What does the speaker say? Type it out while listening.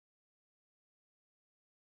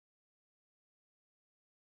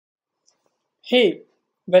Hey,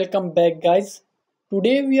 welcome back guys.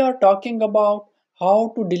 Today we are talking about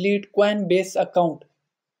how to delete Coinbase account.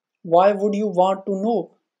 Why would you want to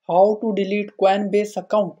know how to delete Coinbase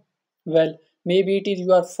account? Well, maybe it is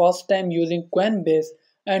your first time using Coinbase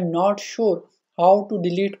and not sure how to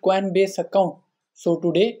delete Coinbase account. So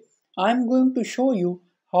today I am going to show you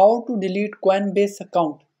how to delete Coinbase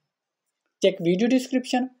account. Check video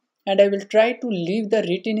description and I will try to leave the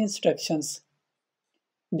written instructions.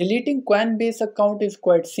 Deleting Coinbase account is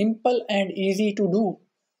quite simple and easy to do,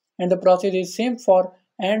 and the process is same for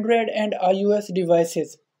Android and iOS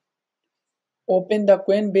devices. Open the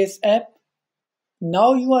Coinbase app.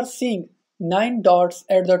 Now you are seeing 9 dots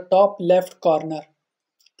at the top left corner.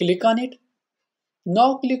 Click on it.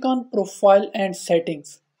 Now click on Profile and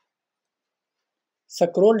Settings.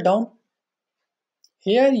 Scroll down.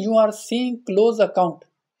 Here you are seeing Close Account.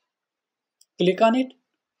 Click on it.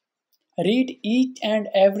 Read each and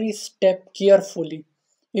every step carefully.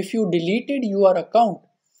 If you deleted your account,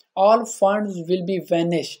 all funds will be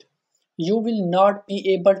vanished. You will not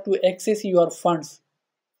be able to access your funds.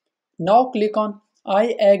 Now click on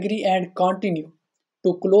I agree and continue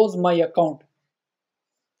to close my account.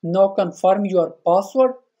 Now confirm your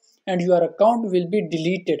password and your account will be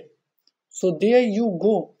deleted. So there you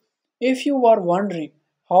go. If you are wondering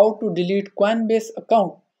how to delete Coinbase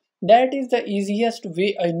account, that is the easiest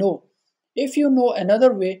way I know. If you know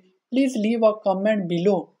another way, please leave a comment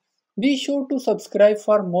below. Be sure to subscribe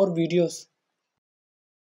for more videos.